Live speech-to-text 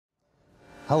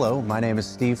Hello, my name is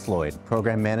Steve Floyd,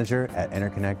 Program Manager at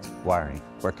InterConnect Wiring,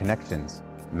 where connections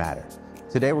matter.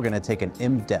 Today we're going to take an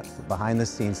in-depth,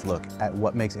 behind-the-scenes look at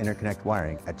what makes InterConnect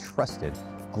Wiring a trusted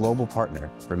global partner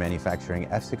for manufacturing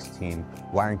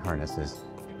F-16 wiring harnesses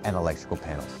and electrical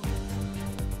panels.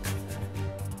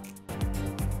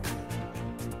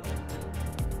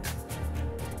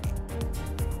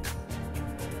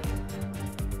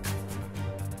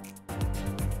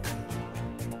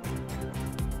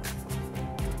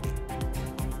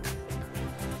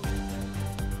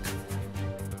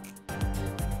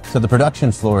 So the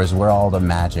production floor is where all the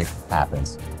magic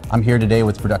happens. I'm here today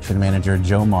with production manager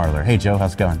Joe Marler. Hey Joe,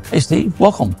 how's it going? Hey Steve,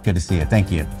 welcome. Good to see you,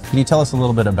 thank you. Can you tell us a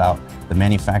little bit about the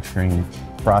manufacturing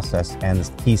process and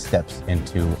the key steps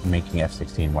into making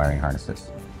F-16 wiring harnesses?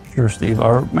 Sure, Steve.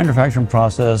 Our manufacturing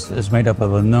process is made up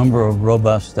of a number of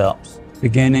robust steps,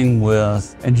 beginning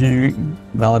with engineering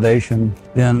validation,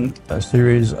 then a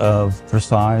series of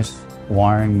precise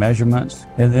wiring measurements,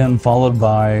 and then followed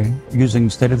by using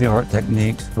state-of-the-art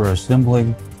techniques for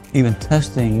assembling, even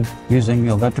testing using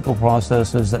electrical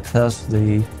processes that test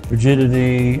the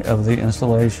rigidity of the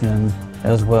installation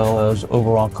as well as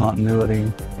overall continuity.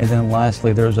 And then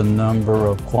lastly, there's a number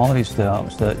of quality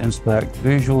steps that inspect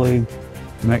visually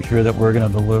to make sure that we're going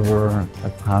to deliver a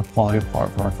high-quality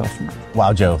part for our customer.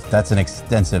 Wow, Joe, that's an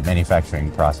extensive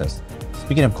manufacturing process.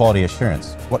 Speaking of quality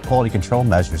assurance, what quality control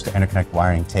measures does InterConnect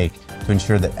Wiring take to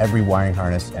ensure that every wiring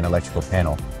harness and electrical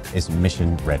panel is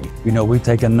mission ready? You know, we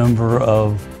take a number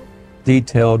of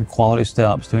detailed quality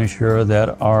steps to ensure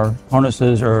that our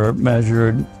harnesses are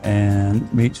measured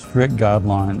and meet strict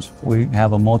guidelines. We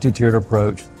have a multi-tiered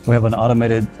approach. We have an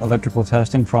automated electrical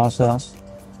testing process.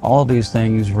 All of these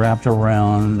things wrapped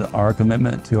around our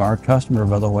commitment to our customer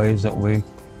by the ways that we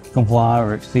comply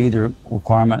or exceed the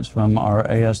requirements from our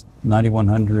AS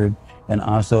 9100 and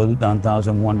ISO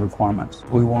 9001 requirements.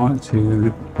 We want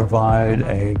to provide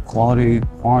a quality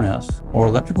harness or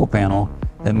electrical panel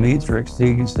that meets or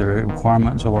exceeds the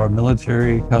requirements of our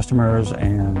military customers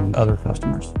and other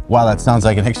customers. Wow, that sounds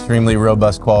like an extremely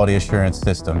robust quality assurance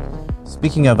system.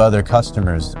 Speaking of other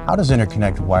customers, how does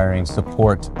InterConnect Wiring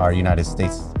support our United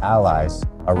States allies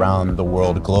around the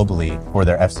world globally for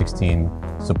their F-16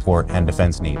 support and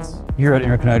defense needs? Here at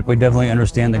InterConnect, we definitely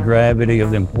understand the gravity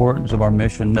of the importance of our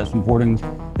mission that's supporting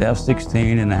the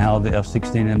F-16 and how the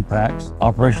F-16 impacts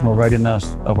operational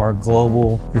readiness of our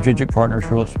global strategic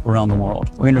partnerships around the world.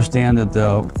 We understand that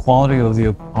the quality of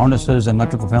the harnesses and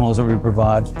electrical panels that we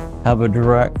provide have a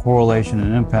direct correlation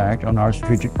and impact on our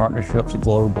strategic partnerships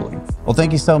globally. Well,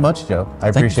 thank you so much, Joe. I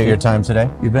appreciate your time today.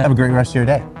 You bet. Have a great rest of your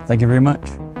day. Thank you very much.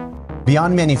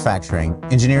 Beyond manufacturing,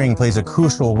 engineering plays a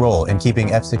crucial role in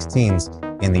keeping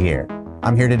F-16s in the air.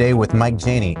 I'm here today with Mike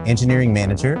Janey, Engineering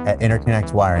Manager at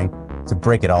InterConnect Wiring, to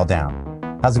break it all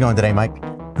down. How's it going today, Mike?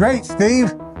 Great,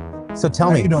 Steve. So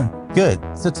tell me, how you doing? Good.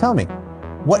 So tell me,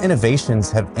 what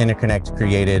innovations have InterConnect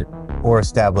created or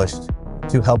established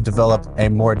to help develop a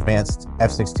more advanced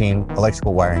F-16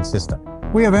 electrical wiring system?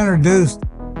 We have introduced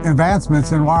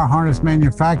advancements in wire harness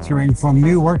manufacturing, from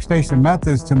new workstation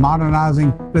methods to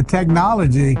modernizing the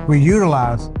technology we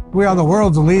utilize. We are the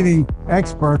world's leading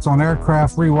experts on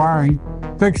aircraft rewiring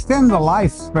to extend the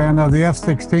lifespan of the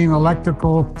F-16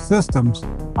 electrical systems.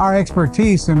 Our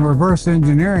expertise in reverse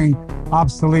engineering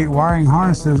obsolete wiring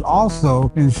harnesses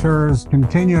also ensures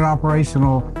continued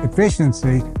operational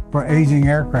efficiency for aging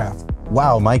aircraft.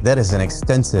 Wow, Mike, that is an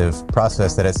extensive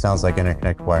process that it sounds like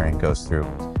InterConnect Wiring goes through.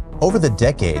 Over the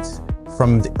decades,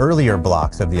 from the earlier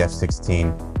blocks of the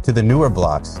F-16 to the newer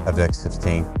blocks of the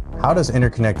F-16, how does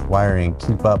InterConnect Wiring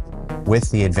keep up with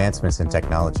the advancements in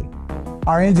technology?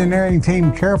 Our engineering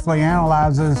team carefully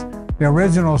analyzes the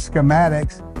original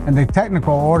schematics and the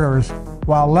technical orders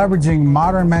while leveraging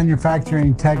modern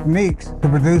manufacturing techniques to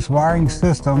produce wiring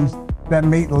systems that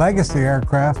meet legacy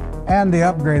aircraft and the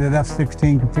upgraded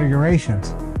F-16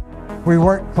 configurations. We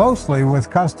work closely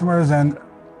with customers and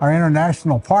our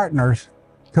international partners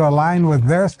to align with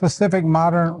their specific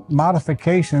modern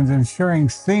modifications, ensuring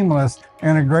seamless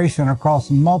integration across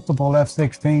multiple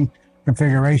F-16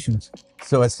 configurations.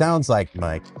 So it sounds like,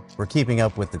 Mike, we're keeping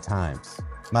up with the times.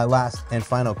 My last and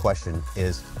final question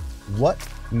is, what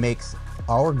makes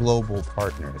our global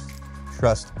partners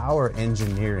trust our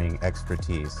engineering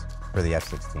expertise for the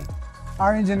F-16?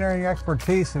 Our engineering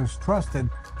expertise is trusted,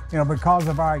 because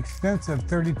of our extensive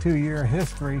 32-year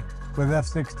history with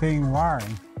F-16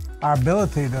 wiring, our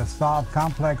ability to solve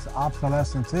complex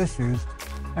obsolescence issues,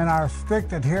 and our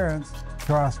strict adherence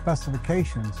to our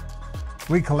specifications.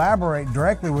 We collaborate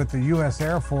directly with the U.S.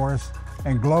 Air Force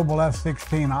and global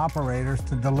F-16 operators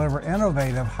to deliver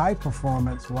innovative,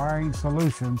 high-performance wiring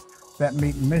solutions that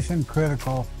meet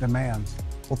mission-critical demands.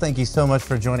 Well, thank you so much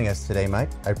for joining us today, Mike.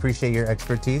 I appreciate your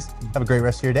expertise. Have a great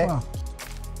rest of your day. Well,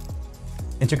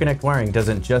 InterConnect Wiring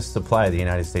doesn't just supply the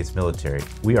United States military.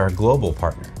 We are a global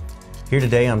partner. Here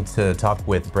today, I'm to talk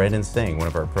with Brandon Singh, one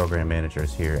of our program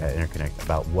managers here at InterConnect,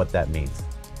 about what that means.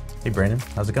 Hey, Brandon,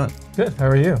 how's it going? Good, how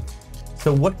are you?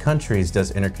 So what countries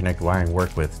does InterConnect Wiring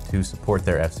work with to support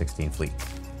their F-16 fleet?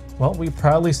 Well, we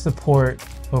proudly support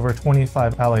over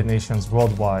 25 allied nations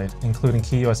worldwide, including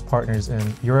key U.S. partners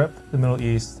in Europe, the Middle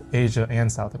East, Asia, and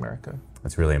South America.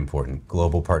 That's really important.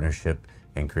 Global partnership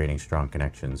and creating strong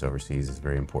connections overseas is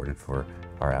very important for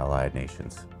our allied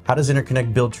nations. How does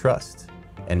InterConnect build trust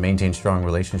and maintain strong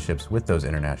relationships with those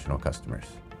international customers?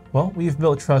 Well, we've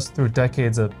built trust through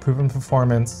decades of proven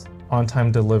performance,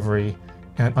 on-time delivery,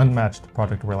 and unmatched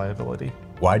product reliability.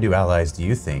 Why do allies, do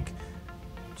you think,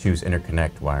 choose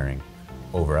InterConnect Wiring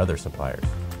over other suppliers?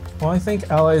 Well, I think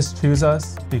allies choose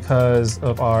us because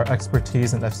of our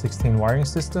expertise in F-16 wiring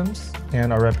systems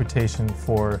and our reputation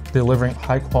for delivering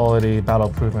high-quality,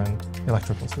 battle-proven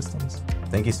electrical systems.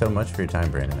 Thank you so much for your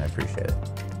time, Brandon. I appreciate it.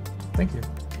 Thank you.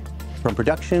 From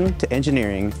production to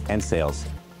engineering and sales,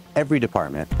 every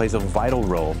department plays a vital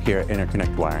role here at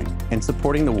InterConnect Wiring in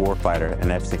supporting the warfighter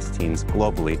and F-16s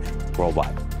globally,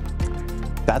 worldwide.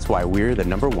 That's why we're the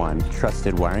 #1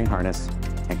 trusted wiring harness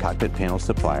and cockpit panel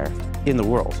supplier in the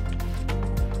world.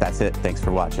 That's it. Thanks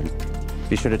for watching.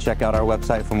 Be sure to check out our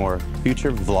website for more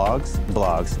future vlogs,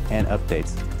 blogs, and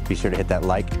updates. Be sure to hit that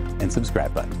like and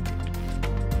subscribe button.